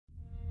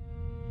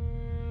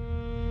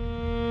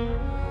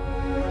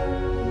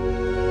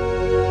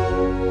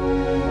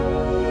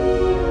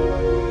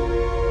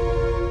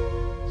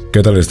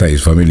¿Qué tal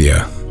estáis,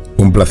 familia?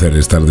 Un placer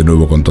estar de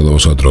nuevo con todos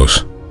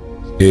vosotros.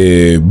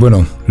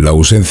 Bueno, la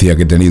ausencia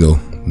que he tenido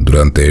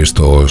durante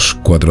estos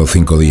 4 o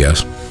 5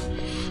 días,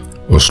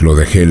 os lo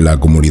dejé en la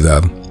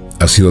comunidad,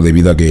 ha sido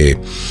debido a que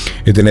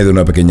he tenido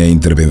una pequeña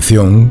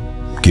intervención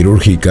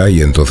quirúrgica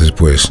y entonces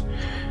pues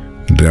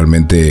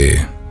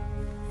realmente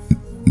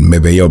me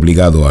veía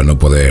obligado a no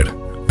poder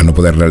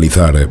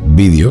realizar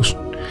vídeos,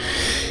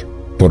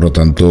 por lo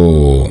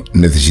tanto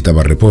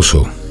necesitaba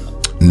reposo.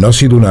 No ha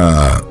sido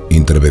una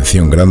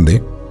intervención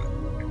grande,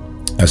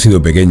 ha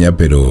sido pequeña,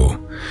 pero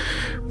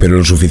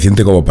lo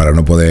suficiente como para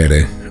no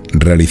poder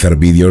realizar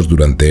vídeos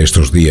durante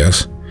estos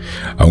días,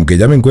 aunque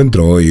ya me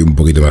encuentro hoy un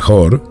poquito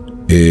mejor.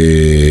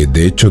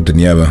 De hecho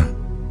tenía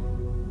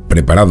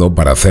preparado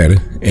para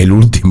hacer el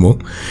último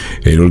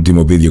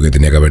vídeo que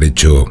tenía que haber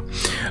hecho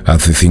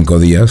hace 5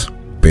 días,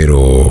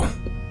 pero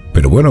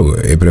bueno,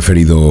 he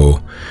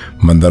preferido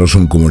mandaros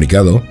un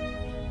comunicado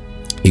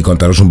y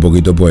contaros un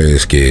poquito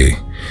pues que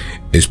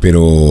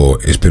espero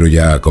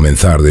ya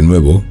comenzar de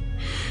nuevo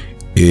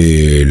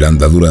la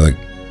andadura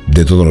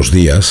de todos los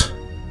días,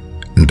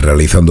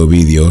 realizando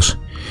vídeos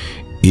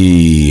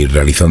y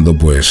realizando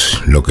pues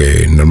lo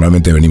que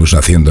normalmente venimos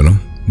haciendo, ¿no?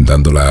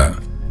 Dando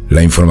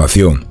la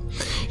información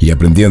y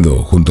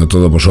aprendiendo junto a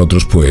todos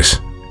vosotros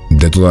pues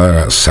de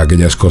todas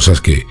aquellas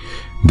cosas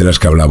de las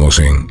que hablamos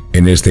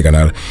en este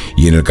canal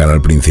y en el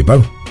canal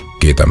principal,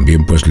 que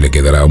también pues le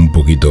quedará un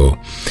poquito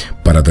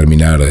para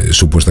terminar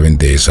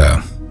supuestamente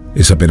esa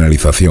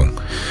penalización.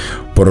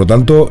 Por lo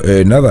tanto,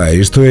 nada,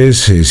 esto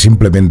es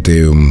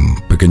simplemente un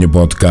pequeño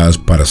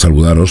podcast para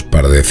saludaros,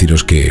 para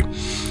deciros que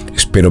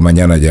espero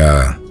mañana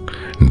ya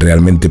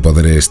realmente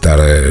poder estar,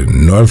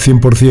 no al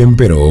 100%,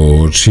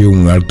 pero sí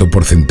un alto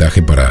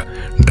porcentaje para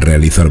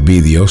realizar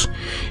vídeos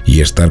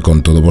y estar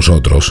con todos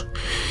vosotros.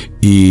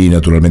 Y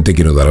naturalmente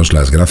quiero daros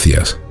las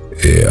gracias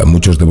a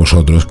muchos de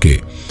vosotros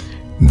que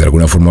de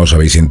alguna forma os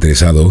habéis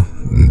interesado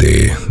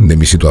de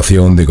mi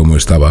situación, de cómo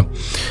estaba,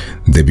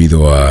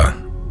 debido a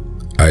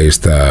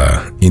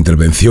esta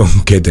intervención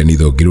que he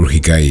tenido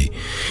quirúrgica y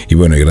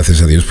bueno, y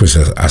gracias a Dios pues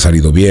ha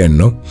salido bien,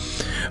 ¿no?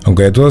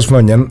 Aunque de todas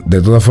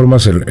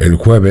formas el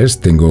jueves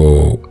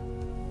tengo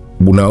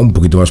una un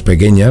poquito más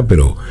pequeña,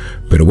 pero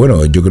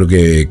bueno, yo creo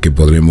que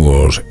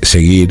podremos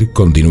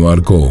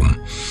continuar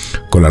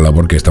con la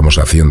labor que estamos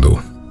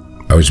haciendo.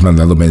 Habéis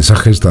mandado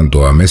mensajes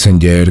tanto a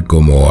Messenger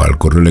como al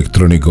correo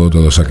electrónico,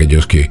 todos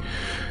aquellos que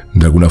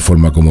de alguna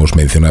forma, como os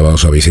mencionaba,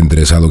 os habéis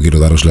interesado. Quiero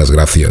daros las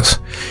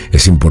gracias.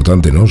 Es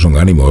importante, ¿no? Son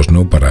ánimos,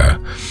 ¿no? Para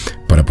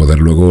poder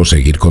luego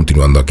seguir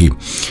continuando aquí.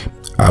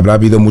 Habrá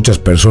habido muchas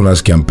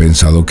personas que han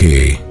pensado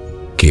que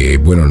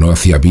bueno, no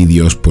hacía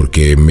vídeos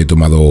porque me he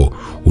tomado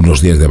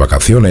unos días de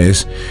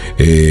vacaciones,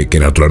 que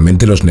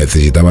naturalmente los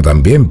necesitaba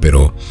también,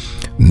 pero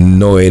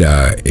no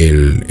era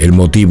el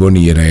motivo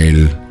ni era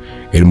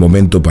el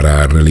momento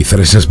para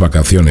realizar esas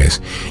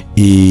vacaciones,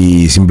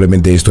 y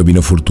simplemente esto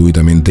vino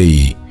fortuitamente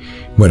y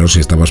bueno, se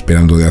estaba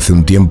esperando de hace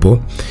un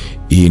tiempo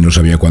y no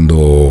sabía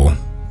cuándo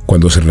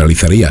se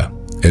realizaría.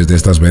 Es de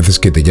estas veces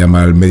que te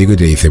llama el médico y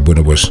te dice,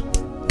 bueno, pues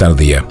tal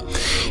día,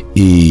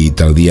 y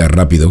tal día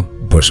rápido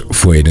pues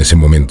fue en ese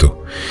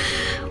momento.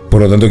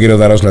 Por lo tanto, quiero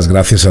daros las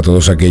gracias a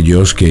todos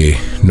aquellos que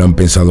no han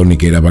pensado ni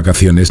que era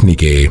vacaciones, ni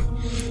que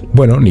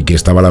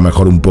estaba a lo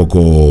mejor un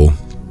poco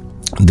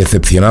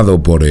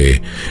decepcionado por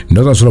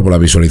no tan solo por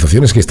las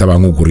visualizaciones que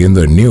estaban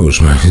ocurriendo en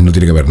News, no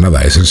tiene que ver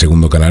nada, es el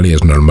segundo canal y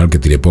es normal que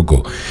tire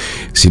poco,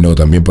 sino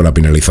también por la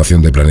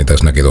penalización de Planeta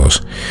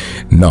Snakedos.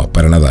 No,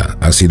 para nada,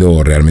 ha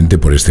sido realmente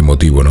por este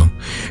motivo, ¿no?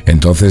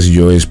 Entonces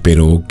yo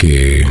espero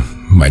que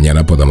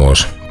mañana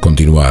podamos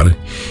continuar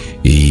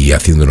y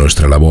haciendo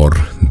nuestra labor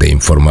de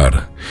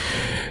informar.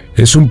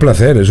 Es un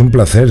placer,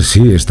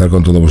 sí, estar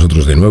con todos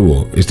vosotros de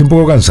nuevo. Estoy un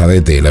poco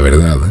cansadete, la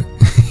verdad.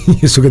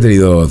 Y eso que he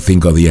tenido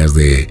 5 días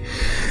de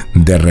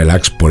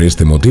relax por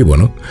este motivo,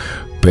 ¿no?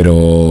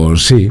 Pero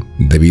sí,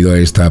 debido a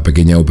esta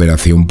pequeña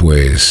operación,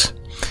 pues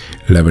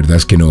la verdad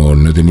es que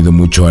no he tenido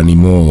mucho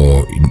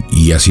ánimo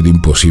y ha sido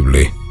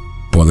imposible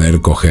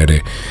poder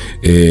coger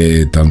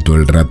tanto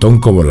el ratón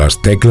como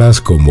las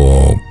teclas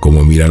como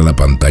mirar la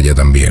pantalla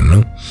también,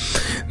 ¿no?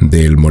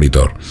 Del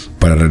monitor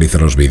para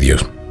realizar los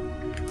vídeos.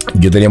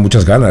 Yo tenía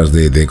muchas ganas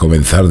de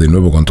comenzar de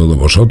nuevo con todos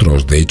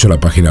vosotros. De hecho, la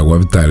página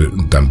web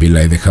también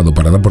la he dejado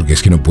parada porque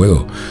es que no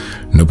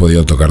he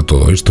podido tocar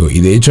todo esto.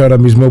 Y de hecho ahora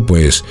mismo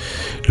pues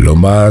lo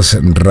más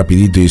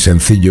rapidito y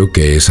sencillo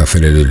que es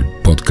hacer el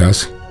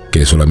podcast,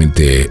 que es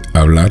solamente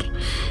hablar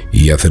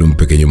y hacer un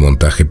pequeño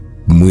montaje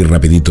muy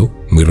rapidito,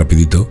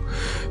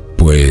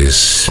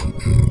 pues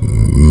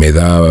me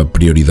da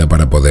prioridad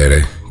para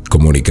poder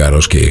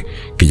comunicaros que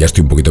ya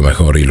estoy un poquito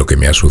mejor y lo que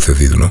me ha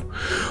sucedido, ¿no?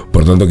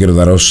 Por tanto, quiero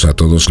daros a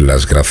todos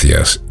las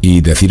gracias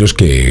y deciros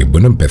que,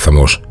 bueno,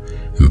 empezamos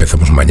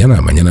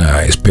mañana,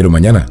 espero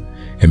mañana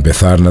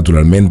empezar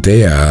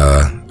naturalmente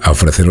a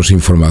ofreceros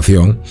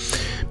información,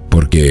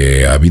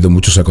 porque ha habido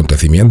muchos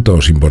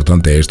acontecimientos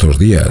importantes estos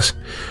días.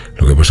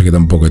 Lo que pasa es que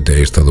tampoco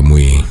he estado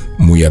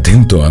muy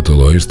atento a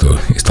todo esto,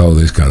 he estado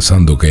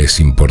descansando, que es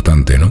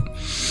importante, ¿no?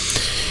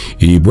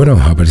 Y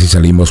bueno, a ver si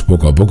salimos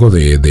poco a poco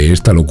de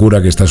esta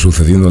locura que está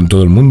sucediendo en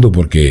todo el mundo,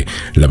 porque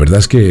la verdad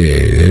es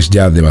que es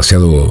ya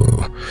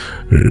demasiado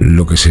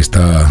lo que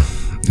está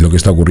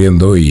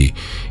ocurriendo y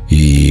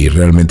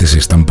realmente se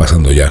están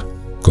pasando ya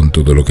con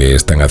todo lo que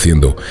están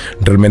haciendo.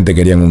 Realmente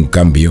querían un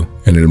cambio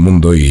en el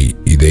mundo y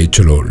de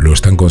hecho lo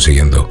están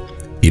consiguiendo,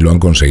 y lo han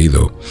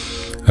conseguido.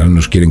 Ahora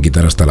nos quieren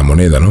quitar hasta la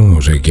moneda, ¿no?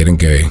 O sea, quieren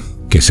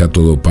que sea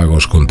todo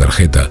pagos con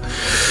tarjeta.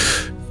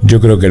 Yo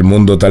creo que el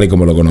mundo tal y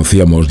como lo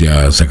conocíamos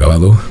ya se ha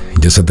acabado,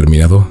 ya se ha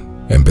terminado.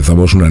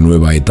 Empezamos una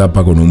nueva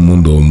etapa con un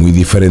mundo muy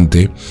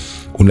diferente.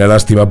 Una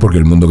lástima porque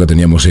el mundo que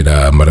teníamos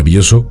era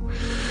maravilloso,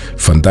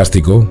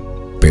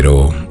 fantástico,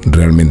 pero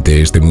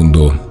realmente este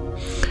mundo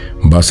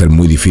va a ser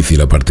muy difícil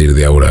a partir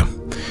de ahora.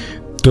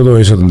 Todo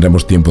eso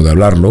tendremos tiempo de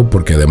hablarlo,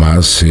 porque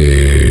además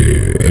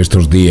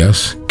estos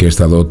días que he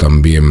estado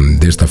también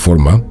de esta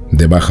forma,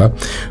 de baja,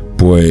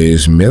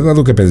 pues me ha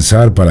dado que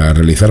pensar para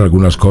realizar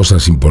algunas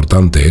cosas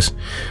importantes,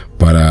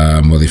 para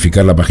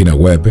modificar la página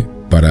web,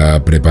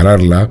 para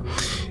prepararla,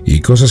 y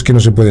cosas que no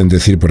se pueden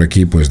decir por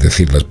aquí, pues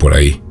decirlas por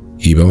ahí.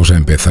 Y vamos a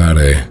empezar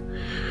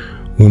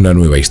una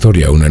nueva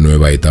historia, una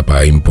nueva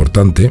etapa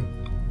importante.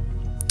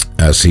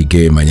 Así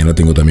que mañana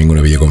tengo también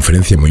una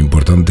videoconferencia muy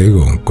importante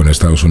con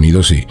Estados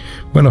Unidos y,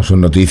 bueno, son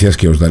noticias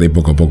que os daré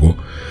poco a poco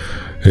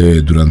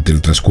durante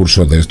el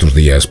transcurso de estos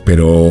días.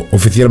 Pero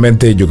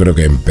oficialmente yo creo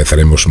que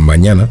empezaremos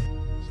mañana.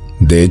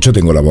 De hecho,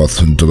 tengo la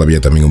voz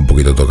todavía también un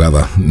poquito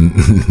tocada.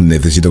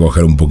 Necesito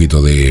coger un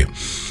poquito de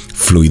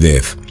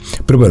fluidez.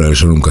 Pero bueno,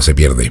 eso nunca se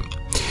pierde.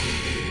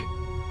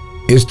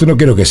 Esto no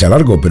quiero que sea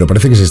largo, pero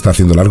parece que se está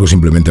haciendo largo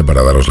simplemente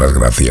para daros las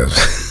gracias.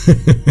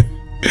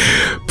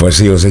 Pues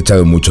sí, os he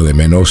echado mucho de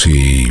menos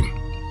y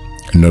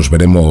nos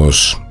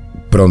veremos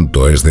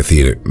pronto, es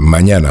decir,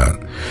 mañana.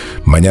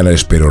 Mañana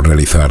espero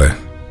realizar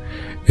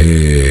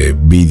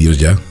vídeos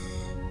ya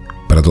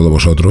para todos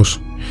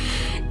vosotros.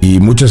 Y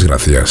muchas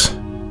gracias.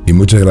 Y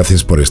muchas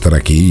gracias por estar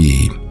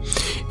aquí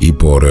y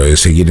por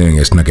seguir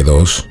en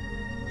Snakedos.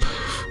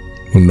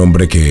 Un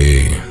nombre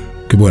que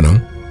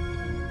bueno,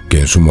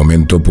 que en su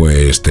momento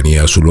pues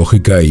tenía su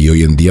lógica y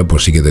hoy en día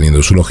pues sigue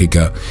teniendo su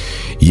lógica.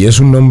 Y es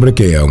un nombre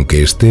que,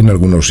 aunque esté en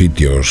algunos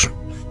sitios,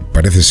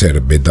 parece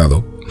ser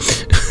vetado,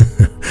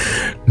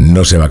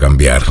 no se va a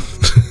cambiar.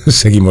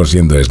 Seguimos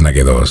siendo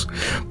Snakedos.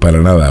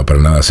 Para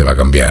nada se va a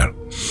cambiar.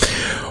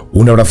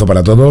 Un abrazo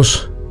para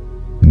todos.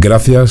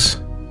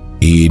 Gracias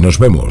y nos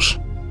vemos.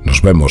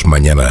 Nos vemos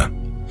mañana.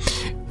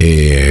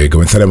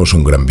 Comenzaremos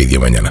un gran vídeo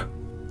mañana.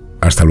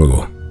 Hasta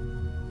luego.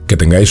 Que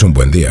tengáis un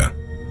buen día.